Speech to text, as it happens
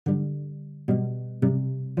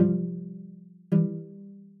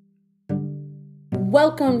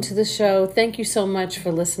Welcome to the show. Thank you so much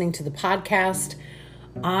for listening to the podcast.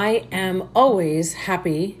 I am always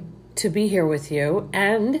happy to be here with you,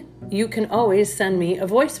 and you can always send me a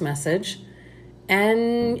voice message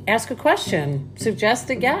and ask a question, suggest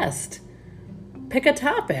a guest, pick a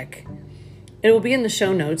topic. It will be in the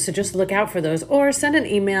show notes, so just look out for those, or send an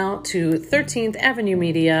email to 13th Avenue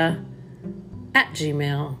Media at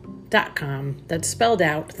gmail.com. That's spelled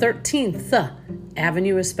out. 13th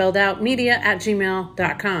Avenue is spelled out. Media at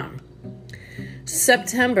gmail.com.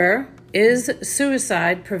 September is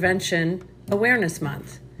Suicide Prevention Awareness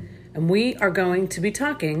Month, and we are going to be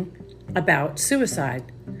talking about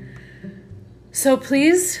suicide. So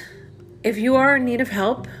please, if you are in need of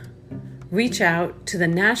help, reach out to the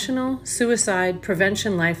National Suicide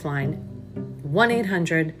Prevention Lifeline,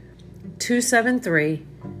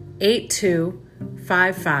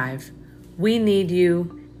 1-800-273-8255. We need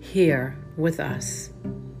you here with us.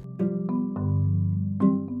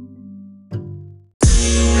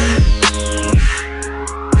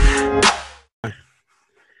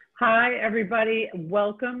 Hi, everybody.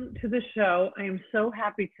 Welcome to the show. I am so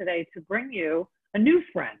happy today to bring you a new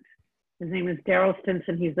friend. His name is Darryl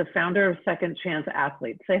Stinson. He's the founder of Second Chance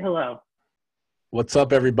Athletes. Say hello. What's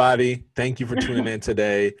up, everybody? Thank you for tuning in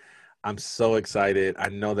today. I'm so excited. I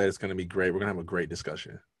know that it's going to be great. We're going to have a great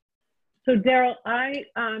discussion. So, Darryl,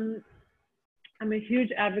 I'm a huge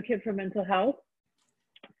advocate for mental health,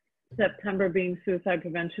 September being Suicide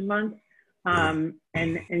Prevention Month, and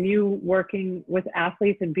you working with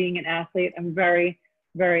athletes and being an athlete. I'm very,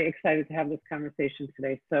 very excited to have this conversation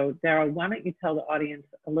today. So, Darryl, why don't you tell the audience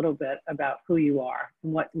a little bit about who you are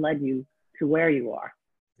and what led you to where you are?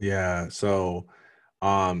 Yeah, so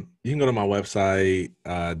you can go to my website,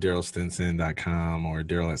 darrylstinson.com, or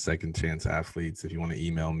Darryl at Second Chance Athletes if you want to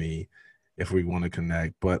email me, if we want to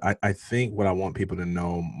connect. But I think what I want people to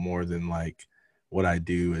know more than like what I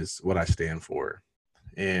do is what I stand for.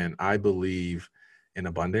 And I believe in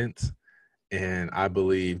abundance, and I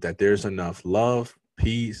believe that there's enough love,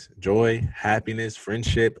 peace, joy, happiness,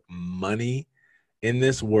 friendship, money in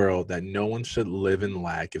this world that no one should live in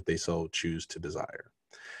lack if they so choose to desire.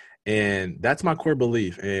 And that's my core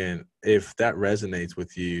belief. And if that resonates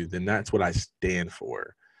with you, then that's what I stand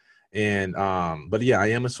for. And, but yeah, I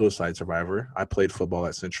am a suicide survivor. I played football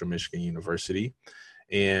at Central Michigan University.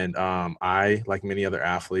 And I, like many other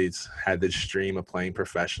athletes, had this dream of playing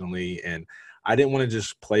professionally. And I didn't want to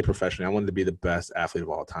just play professionally. I wanted to be the best athlete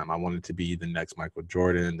of all time. I wanted to be the next Michael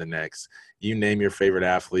Jordan, the next, you name your favorite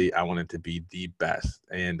athlete. I wanted to be the best.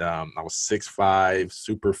 And I was 6'5",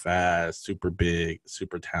 super fast, super big,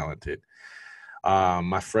 super talented.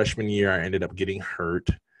 My freshman year, I ended up getting hurt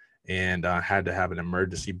and had to have an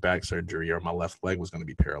emergency back surgery, or my left leg was going to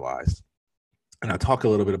be paralyzed. And I talk a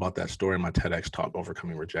little bit about that story in my TEDx talk,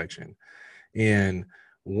 Overcoming Rejection. And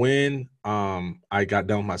when I got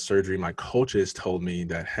done with my surgery, my coaches told me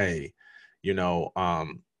that, hey, you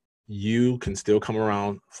can still come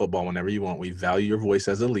around football whenever you want. We value your voice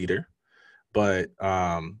as a leader, but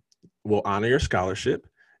we'll honor your scholarship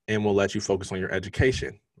and we'll let you focus on your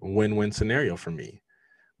education. Win-win scenario for me.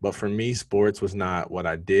 But for me, sports was not what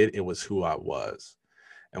I did. It was who I was.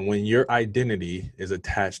 And when your identity is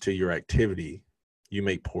attached to your activity, you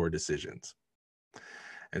make poor decisions.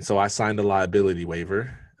 And so I signed a liability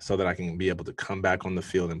waiver so that I can be able to come back on the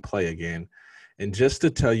field and play again. And just to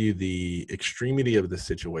tell you the extremity of the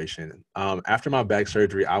situation, after my back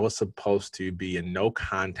surgery, I was supposed to be in no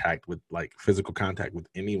contact with, like, physical contact with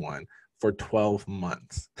anyone for 12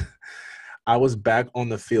 months. I was back on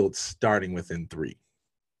the field starting within 3.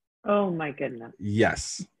 Oh, my goodness.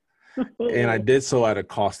 Yes. And I did so at a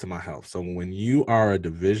cost to my health. So when you are a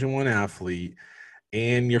Division I athlete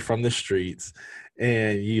and you're from the streets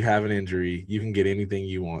and you have an injury, you can get anything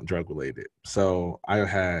you want drug related. So I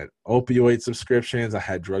had opioid subscriptions, I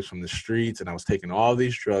had drugs from the streets, and I was taking all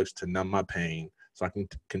these drugs to numb my pain so I can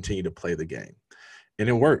continue to play the game. And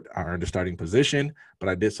it worked. I earned a starting position, but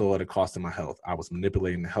I did so at a cost to my health. I was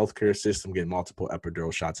manipulating the healthcare system, getting multiple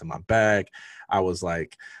epidural shots in my back. I was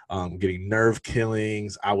like getting nerve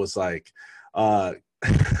killings. I was like, I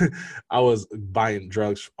was buying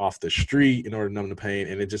drugs off the street in order to numb the pain.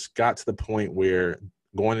 And it just got to the point where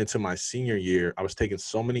going into my senior year, I was taking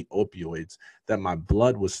so many opioids that my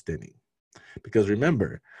blood was thinning. Because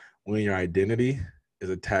remember, when your identity is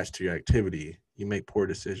attached to your activity, you make poor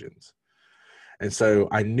decisions. And so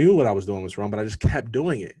I knew what I was doing was wrong, but I just kept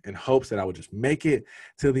doing it in hopes that I would just make it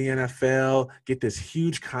to the NFL, get this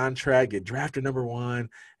huge contract, get drafted number 1,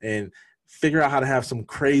 and figure out how to have some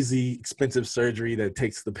crazy expensive surgery that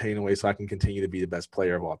takes the pain away so I can continue to be the best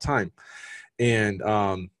player of all time. And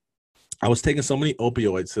I was taking so many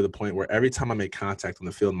opioids to the point where every time I made contact on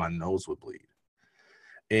the field, my nose would bleed.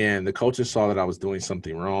 And the coaches saw that I was doing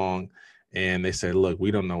something wrong, and they said, look,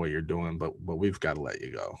 we don't know what you're doing, but we've got to let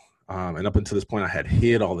you go. And up until this point, I had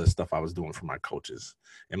hid all this stuff I was doing from my coaches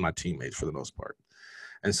and my teammates for the most part.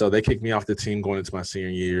 And so they kicked me off the team going into my senior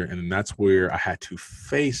year, and that's where I had to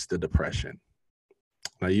face the depression.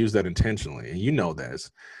 And I use that intentionally, and you know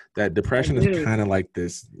this, that depression is kind of like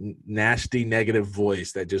this nasty negative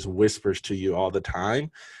voice that just whispers to you all the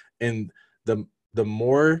time. And the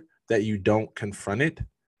more that you don't confront it,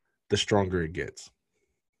 the stronger it gets.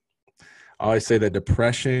 I always say that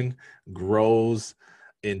depression grows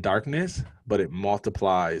in darkness, but it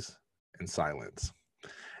multiplies in silence.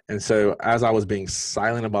 And so as I was being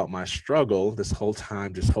silent about my struggle this whole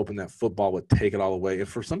time, just hoping that football would take it all away. And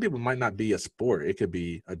for some people, it might not be a sport. It could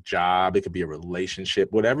be a job. It could be a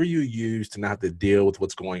relationship. Whatever you use to not have to deal with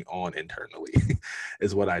what's going on internally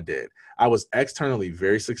is what I did. I was externally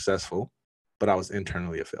very successful, but I was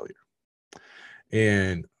internally a failure.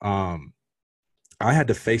 And I had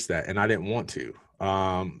to face that, and I didn't want to.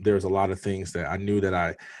 There was a lot of things that I knew that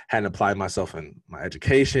I hadn't applied myself in my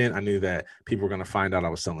education. I knew that people were going to find out I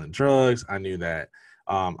was selling drugs. I knew that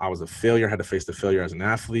I was a failure. I had to face the failure as an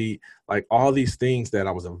athlete. Like all these things that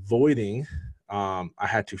I was avoiding, I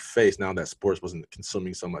had to face now that sports wasn't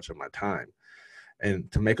consuming so much of my time.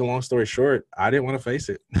 And to make a long story short, I didn't want to face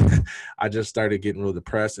it. I just started getting real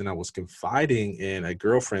depressed, and I was confiding in a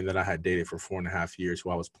girlfriend that I had dated for 4.5 years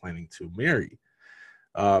who I was planning to marry.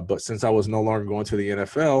 But since I was no longer going to the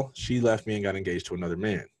NFL, she left me and got engaged to another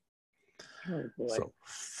man. Oh, boy. So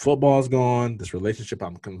football's gone. This relationship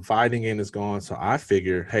I'm confiding in is gone. So I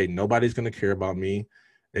figure, hey, nobody's going to care about me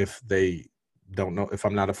if they don't know if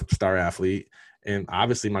I'm not a star athlete. And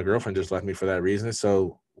obviously my girlfriend just left me for that reason.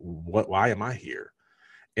 So why am I here?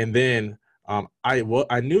 And then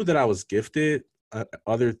I knew that I was gifted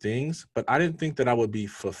other things, but I didn't think that I would be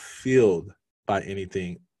fulfilled by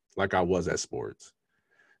anything like I was at sports.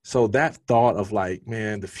 So that thought of like,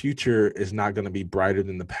 man, the future is not going to be brighter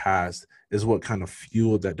than the past is what kind of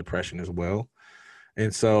fueled that depression as well.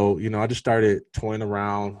 And so, I just started toying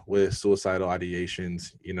around with suicidal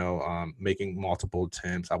ideations, making multiple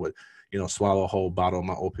attempts. I would, swallow a whole bottle of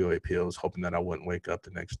my opioid pills, hoping that I wouldn't wake up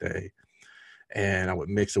the next day. And I would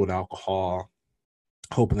mix it with alcohol,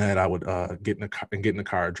 hoping that I would get in the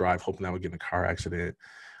car, drive, hoping I would get in a car accident.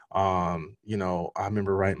 I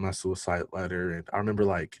remember writing my suicide letter, and I remember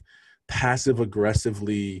like passive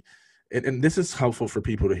aggressively, and this is helpful for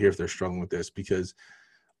people to hear if they're struggling with this, because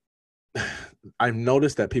I've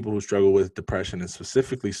noticed that people who struggle with depression and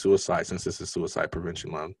specifically suicide, since this is Suicide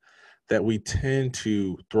Prevention Month, that we tend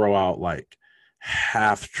to throw out like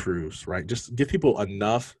half truths, right? Just give people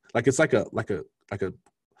enough, like it's like a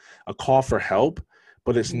call for help,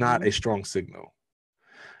 but it's not a strong signal.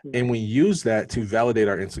 And we use that to validate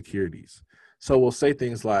our insecurities. So we'll say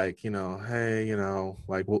things like, hey,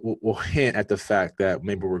 like we'll hint at the fact that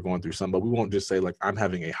maybe we're going through something, but we won't just say like, I'm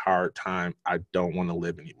having a hard time, I don't want to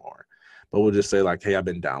live anymore. But we'll just say like, hey, I've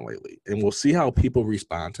been down lately. And we'll see how people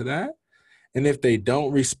respond to that. And if they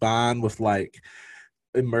don't respond with like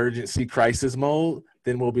emergency crisis mode,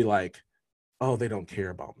 then we'll be like, oh, they don't care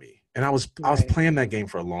about me. And I was playing that game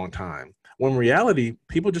for a long time. When in reality,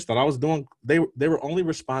 people just thought I was doing, they were only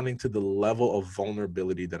responding to the level of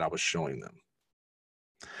vulnerability that I was showing them.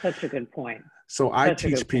 Such a good point. So I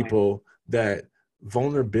teach people that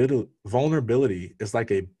vulnerability is like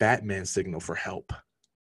a Batman signal for help.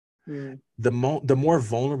 The more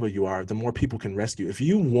vulnerable you are, the more people can rescue. If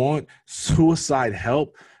you want suicide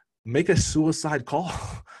help, make a suicide call,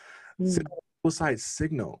 suicide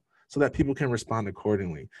signal, so that people can respond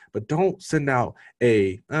accordingly. But don't send out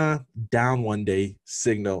a down one day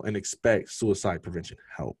signal and expect suicide prevention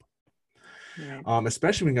help. Right.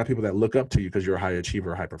 Especially when you got people that look up to you because you're a high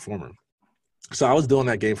achiever, a high performer. So I was doing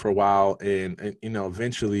that game for a while, and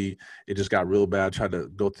eventually it just got real bad. I tried to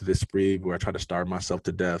go through this spree where I tried to starve myself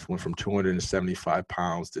to death, went from 275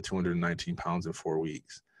 pounds to 219 pounds in 4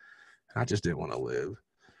 weeks. And I just didn't want to live.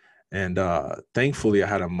 And thankfully I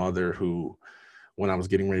had a mother who, when I was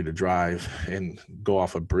getting ready to drive and go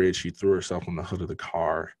off a bridge, she threw herself on the hood of the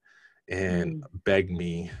car and begged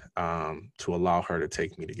me to allow her to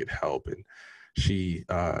take me to get help. And she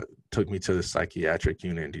took me to the psychiatric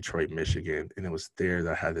unit in Detroit, Michigan. And it was there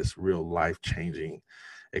that I had this real life-changing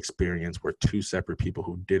experience where two separate people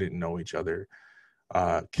who didn't know each other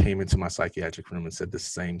came into my psychiatric room and said the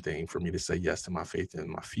same thing for me to say yes to my faith in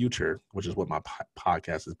my future, which is what my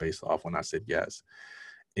podcast is based off. When I said yes.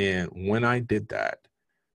 And when I did that,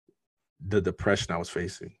 the depression I was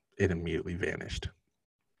facing, it immediately vanished.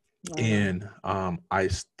 Wow. And I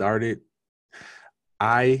started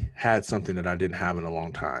I had something that I didn't have in a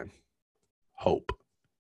long time, hope.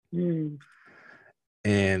 Mm.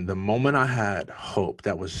 And the moment I had hope,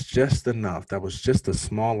 that was just enough. That was just a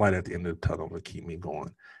small light at the end of the tunnel to keep me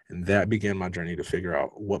going. And that began my journey to figure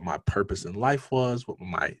out what my purpose in life was, what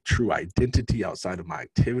my true identity outside of my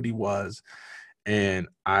activity was. And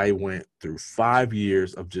I went through 5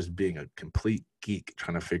 years of just being a complete geek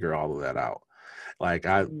trying to figure all of that out. Like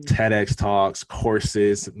TEDx talks,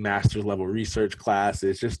 courses, master's level research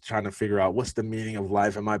classes, just trying to figure out what's the meaning of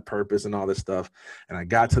life and my purpose and all this stuff. And I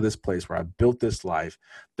got to this place where I built this life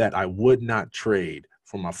that I would not trade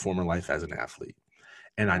for my former life as an athlete.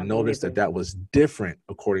 And I noticed that was different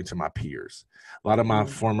according to my peers. A lot of my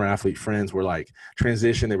former athlete friends were like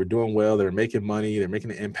transition. They were doing well. They were making money. They're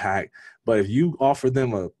making an impact. But if you offered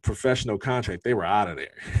them a professional contract, they were out of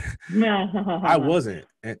there. I wasn't.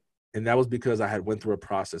 And that was because I had went through a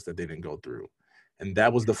process that they didn't go through. And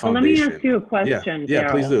that was the foundation. Well, let me ask you a question, Yeah,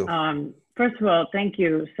 Darryl. please do. First of all, thank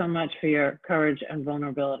you so much for your courage and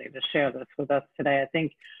vulnerability to share this with us today. I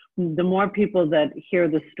think the more people that hear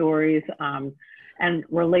the stories and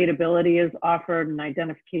relatability is offered and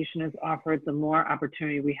identification is offered, the more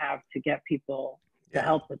opportunity we have to get people the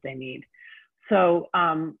help that they need. So,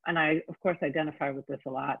 and I, of course, identify with this a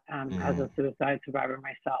lot as a suicide survivor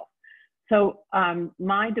myself. So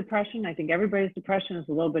my depression, I think everybody's depression is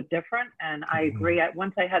a little bit different. And I agree.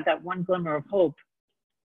 Once I had that one glimmer of hope,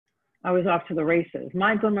 I was off to the races.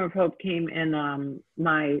 My glimmer of hope came in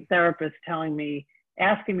my therapist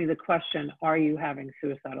asking me the question, are you having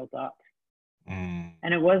suicidal thoughts?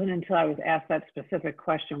 And it wasn't until I was asked that specific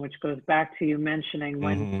question, which goes back to you mentioning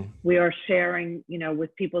when we are sharing,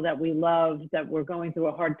 with people that we love, that we're going through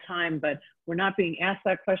a hard time, but we're not being asked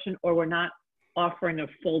that question, or we're not offering a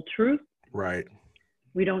full truth. Right.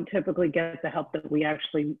 We don't typically get the help that we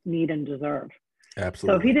actually need and deserve.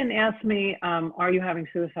 Absolutely. So if he didn't ask me, are you having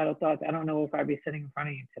suicidal thoughts? I don't know if I'd be sitting in front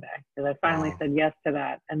of you today, because I finally said yes to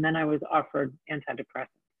that. And then I was offered antidepressants.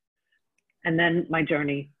 And then my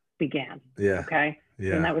journey began. Yeah. Okay.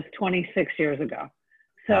 Yeah. And that was 26 years ago.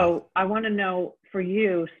 So I want to know for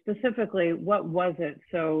you specifically, what was it?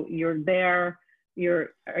 So you're there,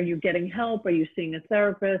 are you getting help? Are you seeing a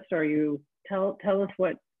therapist? Tell us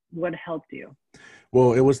what helped you.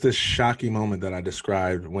 Well, it was this shocking moment that I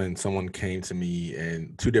described when someone came to me,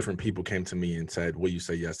 and two different people came to me and said, will you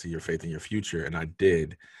say yes to your faith in your future? And I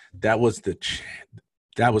did. That was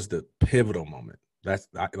the pivotal moment.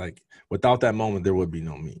 Without that moment, there would be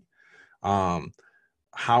no me.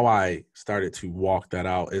 How I started to walk that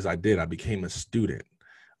out is I became a student.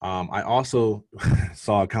 I also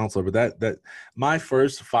saw a counselor, but that my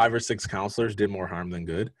first 5 or 6 counselors did more harm than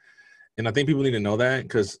good. And I think people need to know that,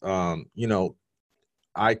 because,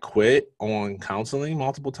 I quit on counseling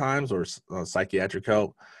multiple times, or psychiatric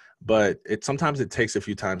help, but sometimes it takes a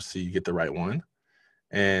few times till you get the right one.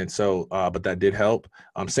 And so, but that did help.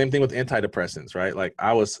 Same thing with antidepressants, right? Like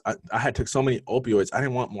I had took so many opioids, I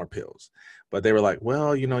didn't want more pills, but they were like,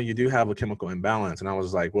 well, you do have a chemical imbalance. And I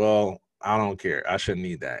was like, well, I don't care. I shouldn't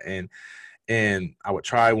need that. And I would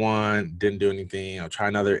try one, didn't do anything. I'll try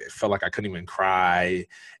another. It felt like I couldn't even cry.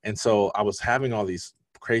 And so I was having all these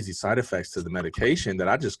crazy side effects to the medication that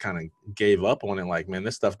I just kind of gave up on it. Like, man,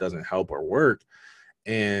 this stuff doesn't help or work.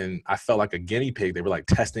 And I felt like a guinea pig. They were like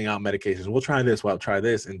testing out medications. We'll try this. Well, I'll try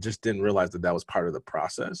this. And just didn't realize that was part of the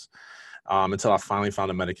process until I finally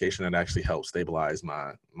found a medication that actually helped stabilize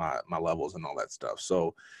my levels and all that stuff.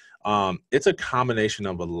 So it's a combination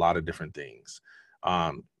of a lot of different things.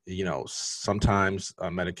 Sometimes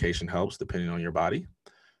medication helps depending on your body.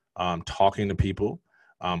 Talking to people,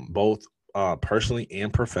 both personally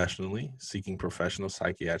and professionally, seeking professional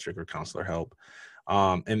psychiatric or counselor help.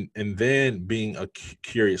 And then being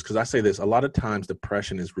curious, because I say this, a lot of times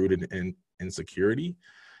depression is rooted in insecurity.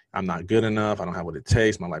 I'm not good enough. I don't have what it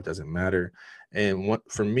takes. My life doesn't matter. And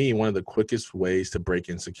for me, one of the quickest ways to break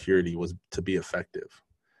insecurity was to be effective.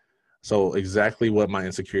 So exactly what my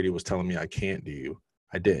insecurity was telling me I can't do,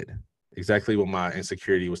 I did. Exactly what my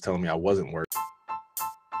insecurity was telling me I wasn't worth.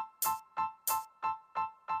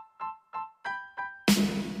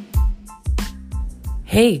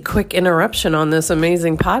 Hey, quick interruption on this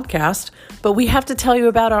amazing podcast, but we have to tell you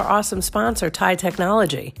about our awesome sponsor, TIE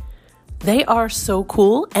Technology. They are so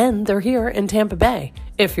cool, and they're here in Tampa Bay,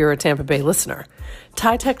 if you're a Tampa Bay listener.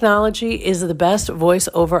 TIE Technology is the best voice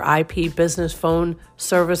over IP business phone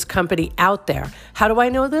service company out there. How do I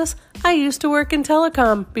know this? I used to work in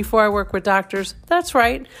telecom before I worked with doctors. That's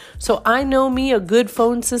right. So I know me a good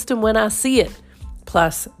phone system when I see it.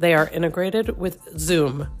 Plus, they are integrated with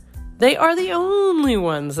Zoom. They are the only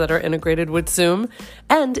ones that are integrated with Zoom.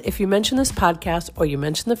 And if you mention this podcast or you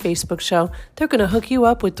mention the Facebook show, they're going to hook you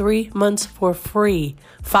up with 3 months for free.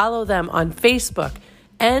 Follow them on Facebook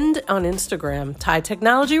and on Instagram. Thai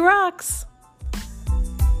Technology rocks.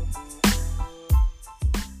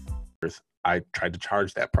 I tried to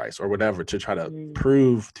charge that price or whatever to try to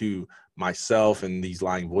prove to myself and these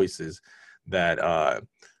lying voices that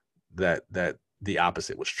that the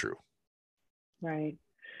opposite was true. Right.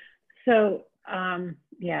 So,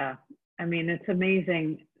 yeah, I mean, it's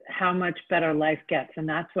amazing how much better life gets. And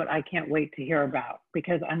that's what I can't wait to hear about,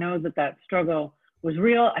 because I know that struggle was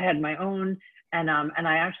real. I had my own, and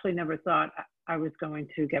I actually never thought I was going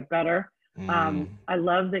to get better. I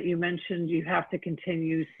love that you mentioned you have to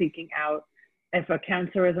continue seeking out. If a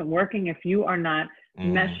counselor isn't working, if you are not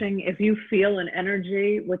meshing, if you feel an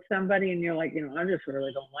energy with somebody and you're like, I just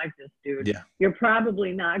really don't like this dude, you're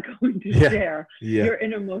probably not going to share your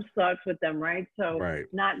innermost thoughts with them, right? So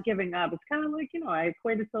not giving up. It's kind of like, I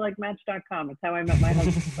equate it to like Match.com. It's how I met my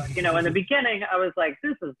husband. But, in the beginning, I was like,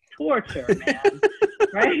 this is torture, man,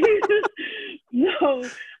 right? So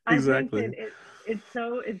I think that it's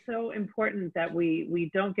so important that we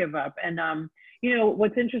don't give up. And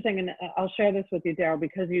what's interesting, and I'll share this with you, Darryl,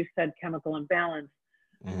 because you said chemical imbalance.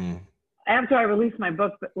 After I released my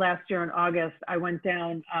book last year in August, I went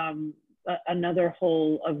down another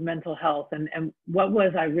hole of mental health, and what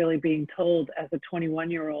was I really being told as a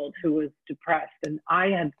 21-year-old who was depressed? And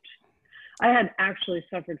I had actually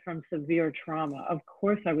suffered from severe trauma. Of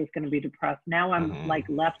course I was going to be depressed. Now I'm like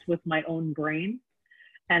left with my own brain,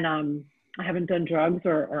 and I haven't done drugs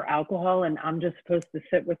or alcohol, and I'm just supposed to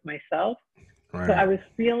sit with myself. Right. So I was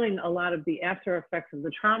feeling a lot of the after effects of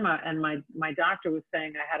the trauma, and my doctor was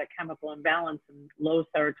saying I had a chemical imbalance and low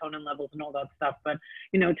serotonin levels and all that stuff. But,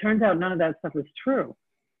 it turns out none of that stuff is true,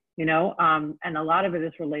 and a lot of it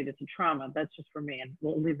is related to trauma. That's just for me, and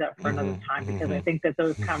we'll leave that for another time, because I think that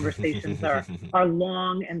those conversations are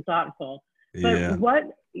long and thoughtful. But what,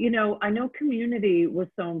 I know community was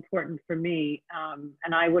so important for me,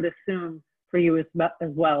 and I would assume for you as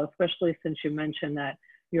well, especially since you mentioned that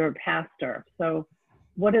you're a pastor. So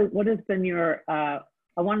what has been your, I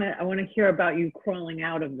want to hear about you crawling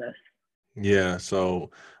out of this. Yeah.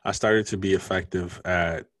 So I started to be effective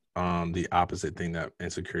at the opposite thing that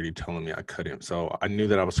insecurity telling me I couldn't. So I knew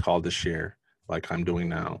that I was called to share like I'm doing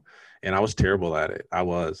now. And I was terrible at it. I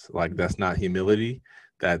was like, that's not humility.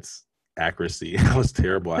 That's accuracy. I was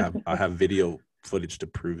terrible. I have video footage to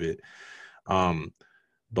prove it.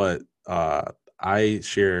 But I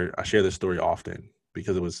share this story often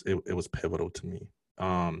because it was pivotal to me.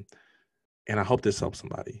 And I hope this helps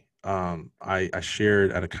somebody. I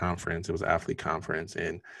shared at a conference. It was an athlete conference,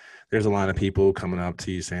 and there's a line of people coming up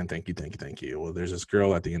to you saying, thank you, thank you, thank you. Well, there's this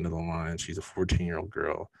girl at the end of the line. She's a 14-year-old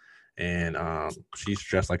girl, and she's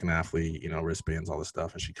dressed like an athlete, wristbands, all this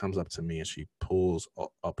stuff. And she comes up to me and she pulls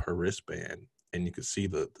up her wristband, and you could see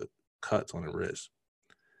the cuts on her wrist.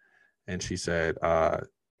 And she said,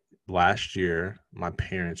 last year, my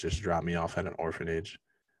parents just dropped me off at an orphanage.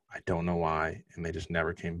 I don't know why, and they just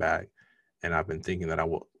never came back. And I've been thinking that I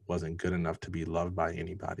wasn't good enough to be loved by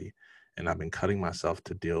anybody. And I've been cutting myself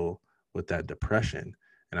to deal with that depression.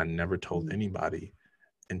 And I never told anybody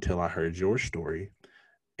until I heard your story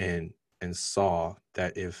and saw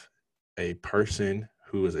that if a person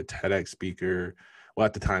who is a TEDx speaker, well,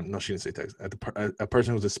 at the time, no, she didn't say TEDx, a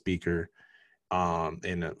person who's a speaker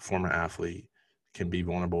and a former athlete can be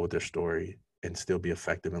vulnerable with their story and still be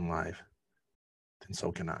effective in life, then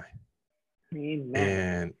so can I. Amen.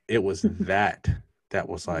 And it was that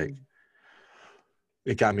was like,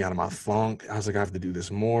 it got me out of my funk. I was like, I have to do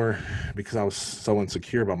this more because I was so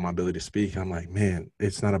insecure about my ability to speak. I'm like, man,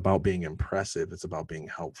 it's not about being impressive. It's about being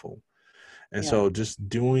helpful. And so just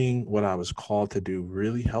doing what I was called to do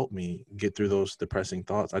really helped me get through those depressing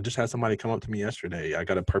thoughts. I just had somebody come up to me yesterday. I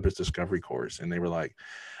got a purpose discovery course, and they were like,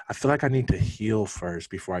 I feel like I need to heal first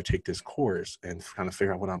before I take this course and kind of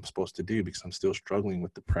figure out what I'm supposed to do because I'm still struggling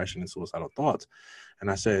with depression and suicidal thoughts.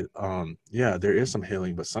 And I said, yeah, there is some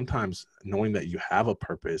healing, but sometimes knowing that you have a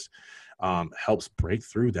purpose helps break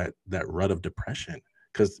through that rut of depression.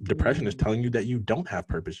 Because depression is telling you that you don't have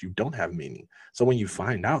purpose, you don't have meaning. So when you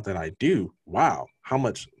find out that I do, wow, how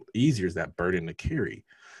much easier is that burden to carry?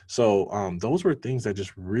 So those were things that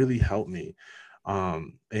just really helped me.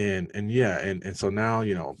 And so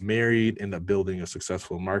now, married, end up building a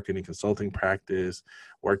successful marketing consulting practice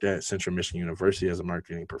worked at Central Michigan University as a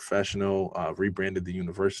marketing professional, rebranded the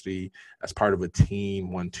university as part of a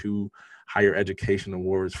team, won 2 higher education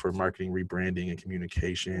awards for marketing, rebranding, and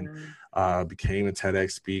communication, became a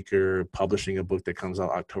TEDx speaker, publishing a book that comes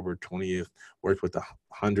out October 20th, worked with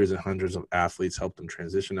hundreds and hundreds of athletes, helped them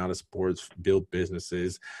transition out of sports, build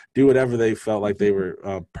businesses, do whatever they felt like they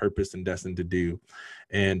were purposed and destined to do.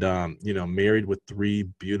 And, you know, married with 3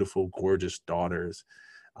 beautiful, gorgeous daughters.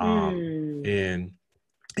 And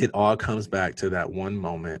it all comes back to that one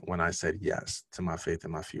moment when I said yes to my faith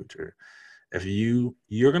and my future. If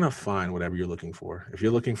you're going to find whatever you're looking for. If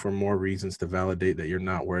you're looking for more reasons to validate that you're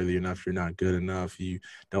not worthy enough, you're not good enough, you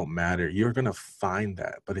don't matter, you're going to find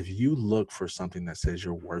that. But if you look for something that says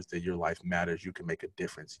you're worth it, your life matters, you can make a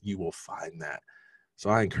difference, you will find that. So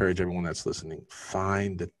I encourage everyone that's listening,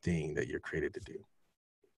 find the thing that you're created to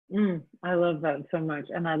do. I love that so much.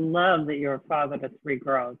 And I love that you're a father to 3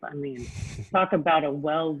 girls. I mean, talk about a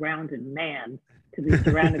well-rounded man to be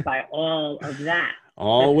surrounded by all of that.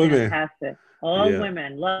 All That's women. Fantastic. All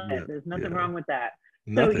women. Love it. There's nothing wrong with that.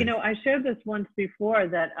 Nothing. So, you know, I shared this once before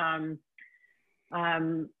that I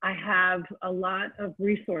have a lot of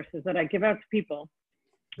resources that I give out to people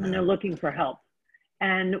when they're looking for help.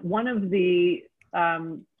 And one of the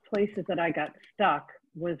places that I got stuck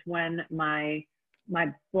was when my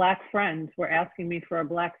Black friends were asking me for a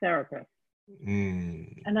Black therapist.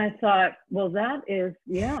 And I thought, well, that is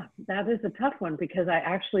a tough one because I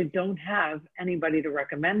actually don't have anybody to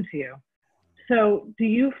recommend to you. So do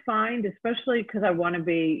you find, especially because I want to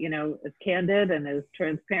be, you know, as candid and as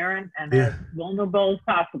transparent and as vulnerable as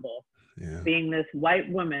possible, being this white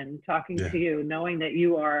woman talking to you, knowing that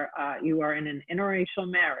you are in an interracial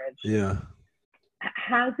marriage.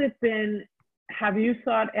 Have you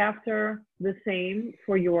sought after the same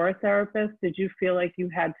for your therapist? Did you feel like you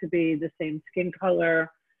had to be the same skin color?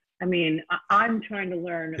 I mean, I'm trying to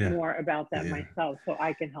learn more about that myself so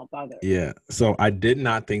I can help others. Yeah. So I did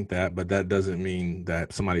not think that, but that doesn't mean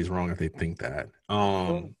that somebody's wrong if they think that.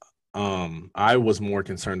 I was more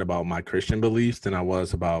concerned about my Christian beliefs than I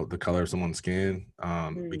was about the color of someone's skin,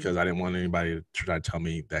 because I didn't want anybody to try to tell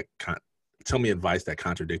me advice that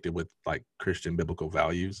contradicted with like Christian biblical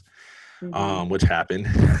values. Which happened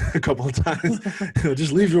a couple of times.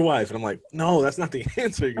 Just leave your wife. And I'm like, no, that's not the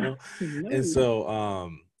answer, you know? And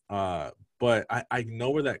so, but I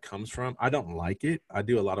know where that comes from. I don't like it. I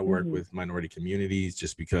do a lot of work with minority communities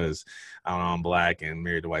just because I'm Black and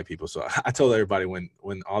married to white people. So I told everybody when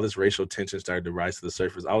all this racial tension started to rise to the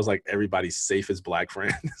surface, I was like everybody's safest Black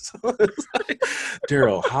friend. So it's like,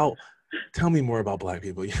 Darryl, tell me more about Black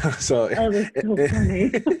people. Yeah. So that's so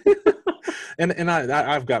funny. And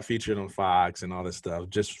I've got featured on Fox and all this stuff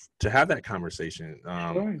just to have that conversation,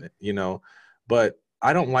 you know, but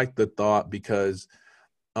I don't like the thought because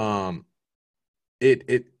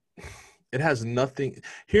it has nothing.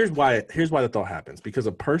 Here's why the thought happens, because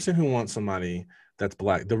a person who wants somebody that's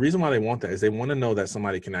Black, the reason why they want that is they want to know that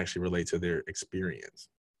somebody can actually relate to their experience.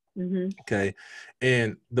 Okay.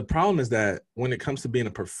 And the problem is that when it comes to being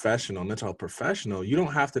a professional, mental health professional, you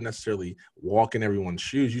don't have to necessarily walk in everyone's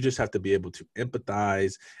shoes. You just have to be able to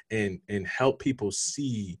empathize and help people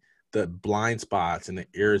see the blind spots and the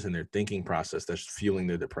errors in their thinking process that's fueling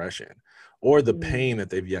their depression or the pain that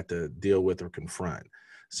they've yet to deal with or confront.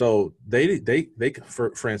 So they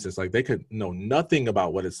for instance, like they could know nothing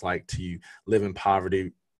about what it's like to live in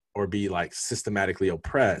poverty or be like systematically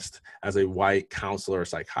oppressed as a white counselor or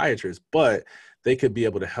psychiatrist, but they could be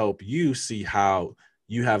able to help you see how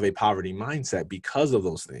you have a poverty mindset because of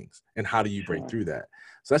those things and how do you break through that.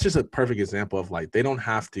 So that's just a perfect example of like, they don't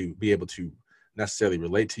have to be able to necessarily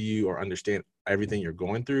relate to you or understand everything you're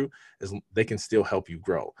going through, is they can still help you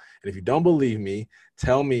grow. And if you don't believe me,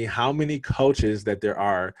 tell me how many coaches that there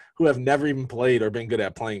are who have never even played or been good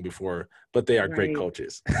at playing before, but they are great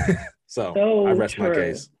coaches. So I rest my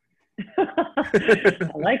case. I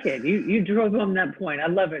like it. You drove home that point. I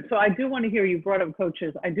love it. So I do want to hear, you brought up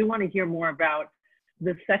coaches. I do want to hear more about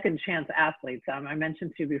the second chance athletes. I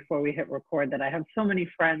mentioned to you before we hit record that I have so many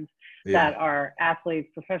friends that are athletes,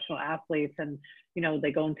 professional athletes, and you know,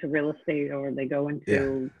 they go into real estate or they go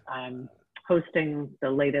into hosting the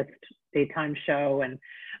latest daytime show, and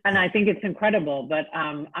I think it's incredible. But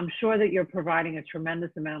I'm sure that you're providing a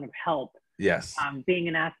tremendous amount of help. Yes. Being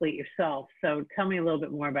an athlete yourself. So tell me a little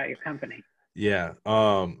bit more about your company. Yeah.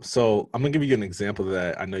 So I'm gonna give you an example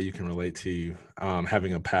that I know you can relate to,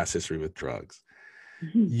 having a past history with drugs.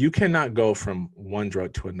 You cannot go from one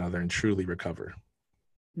drug to another and truly recover.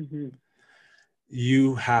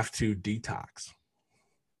 You have to detox.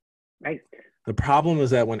 Right. The problem is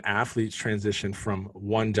that when athletes transition from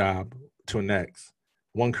one job to a next,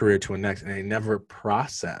 one career to the next, and they never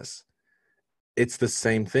process. It's the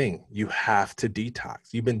same thing. You have to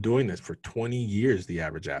detox. You've been doing this for 20 years, the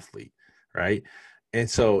average athlete, right? And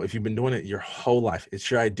so if you've been doing it your whole life, it's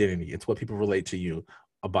your identity. It's what people relate to you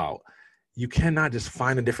about. You cannot just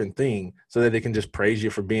find a different thing so that they can just praise you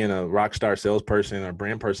for being a rock star salesperson or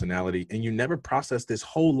brand personality, and you never process this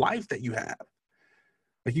whole life that you have.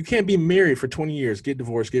 Like, you can't be married for 20 years, get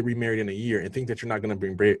divorced, get remarried in a year, and think that you're not going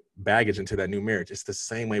to bring baggage into that new marriage. It's the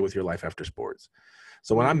same way with your life after sports.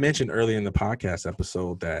 So when I mentioned earlier in the podcast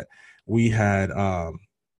episode that we had,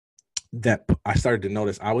 that I started to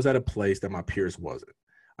notice I was at a place that my peers wasn't.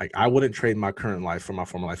 Like, I wouldn't trade my current life for my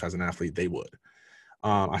former life as an athlete. They would.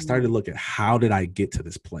 I started to look at how did I get to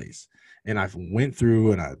this place? And I went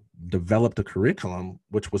through and I developed a curriculum,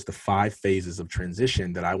 which was the 5 phases of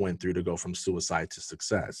transition that I went through to go from suicide to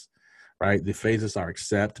success, right? The phases are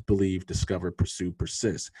accept, believe, discover, pursue,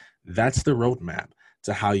 persist. That's the roadmap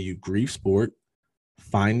to how you grieve sport,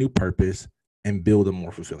 find new purpose, and build a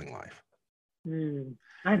more fulfilling life.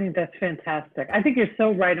 I think that's fantastic. I think you're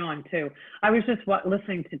so right on too. I was just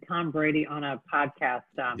listening to Tom Brady on a podcast.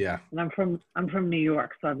 And I'm from New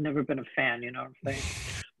York, so I've never been a fan. You know what I'm saying?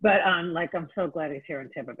 But I'm so glad he's here in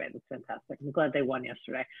Tampa Bay. That's fantastic. I'm glad they won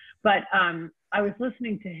yesterday. But I was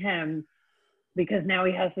listening to him because now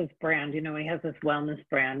he has this brand. You know, he has this wellness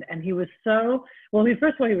brand, and he was so first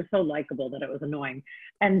of all, he was so likable that it was annoying.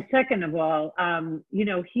 And second of all, you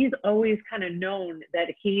know, he's always kind of known that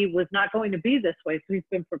he was not going to be this way. So he's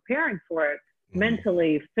been preparing for it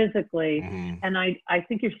mentally, physically. And I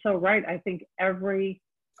think you're so right. I think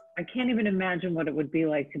I can't even imagine what it would be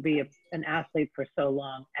like to be an athlete for so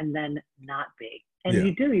long and then not be. And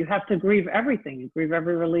you have to grieve everything. You grieve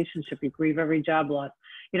every relationship. You grieve every job loss.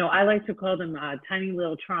 You know, I like to call them tiny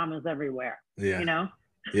little traumas everywhere. You know?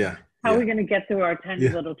 How are we going to get through our tiny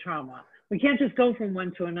little trauma? We can't just go from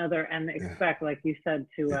one to another and expect, like you said,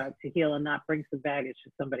 to heal and not bring some baggage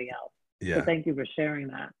to somebody else. So thank you for sharing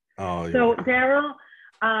that. So Darryl,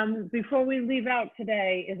 before we leave out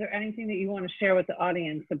today, is there anything that you want to share with the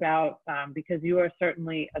audience about, because you are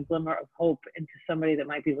certainly a glimmer of hope into somebody that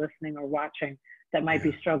might be listening or watching that might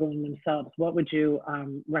be struggling themselves? What would you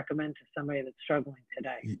recommend to somebody that's struggling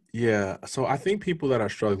today? Yeah. So I think people that are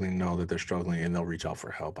struggling know that they're struggling and they'll reach out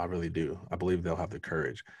for help. I really do. I believe they'll have the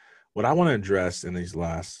courage. What I want to address in these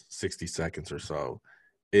last 60 seconds or so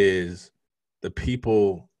is the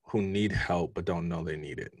people who need help but don't know they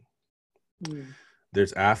need it.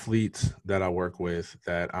 There's athletes that I work with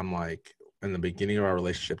that I'm like, in the beginning of our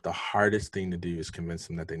relationship, the hardest thing to do is convince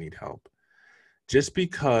them that they need help. Just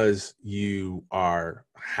because you are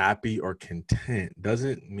happy or content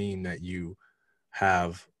doesn't mean that you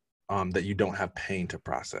have that you don't have pain to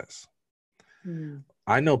process.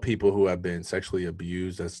 I know people who have been sexually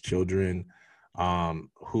abused as children,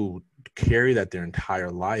 who carry that their entire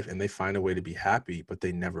life, and they find a way to be happy, but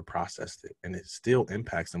they never processed it, and it still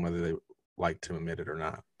impacts them whether they like to admit it or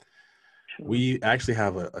not. We actually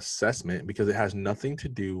have an assessment because it has nothing to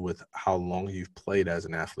do with how long you've played as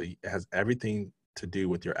an athlete. It has everything to do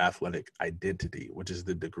with your athletic identity, which is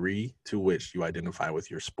the degree to which you identify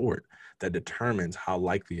with your sport that determines how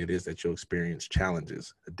likely it is that you'll experience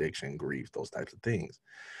challenges, addiction, grief, those types of things.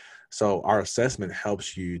 So our assessment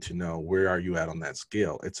helps you to know where are you at on that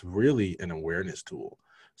scale. It's really an awareness tool.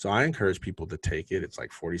 So I encourage people to take it. It's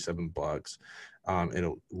like $47.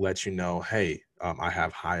 It'll let you know, hey, I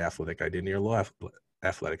have high athletic identity or low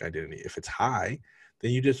athletic identity. If it's high,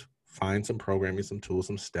 then you just find some programming, some tools,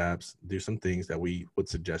 some steps, do some things that we would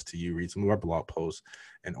suggest to you, read some of our blog posts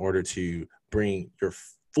in order to bring your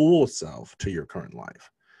full self to your current life.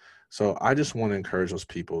 So I just want to encourage those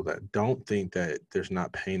people that don't think that there's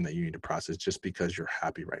not pain that you need to process just because you're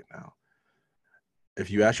happy right now. If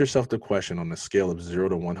you ask yourself the question on a scale of 0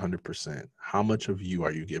 to 100%, how much of you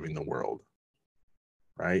are you giving the world,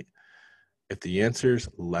 right? If the answer is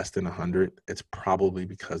less than 100, it's probably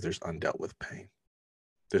because there's undealt with pain.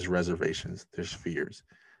 There's reservations, there's fears,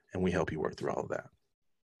 and we help you work through all of that.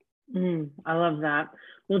 I love that.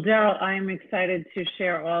 Well, Darryl, I am excited to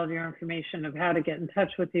share all of your information of how to get in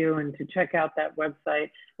touch with you and to check out that website.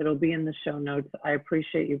 It'll be in the show notes. I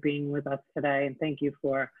appreciate you being with us today, and thank you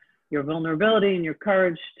for your vulnerability and your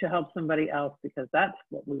courage to help somebody else, because that's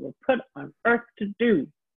what we were put on earth to do.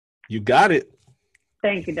 You got it.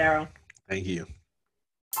 Thank you, Darryl. Thank you.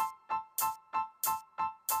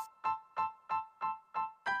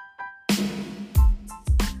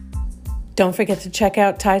 Don't forget to check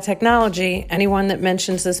out TIE Technology. Anyone that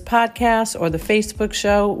mentions this podcast or the Facebook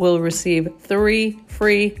show will receive 3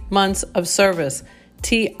 free months of service.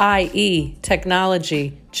 TIE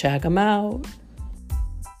Technology. Check them out.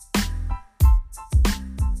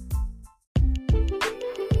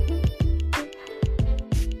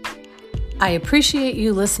 I appreciate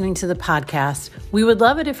you listening to the podcast. We would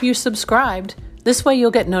love it if you subscribed. This way you'll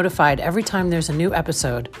get notified every time there's a new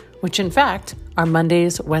episode, which in fact are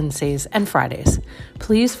Mondays, Wednesdays, and Fridays.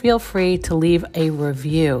 Please feel free to leave a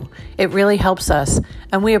review. It really helps us,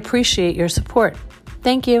 and we appreciate your support.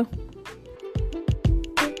 Thank you.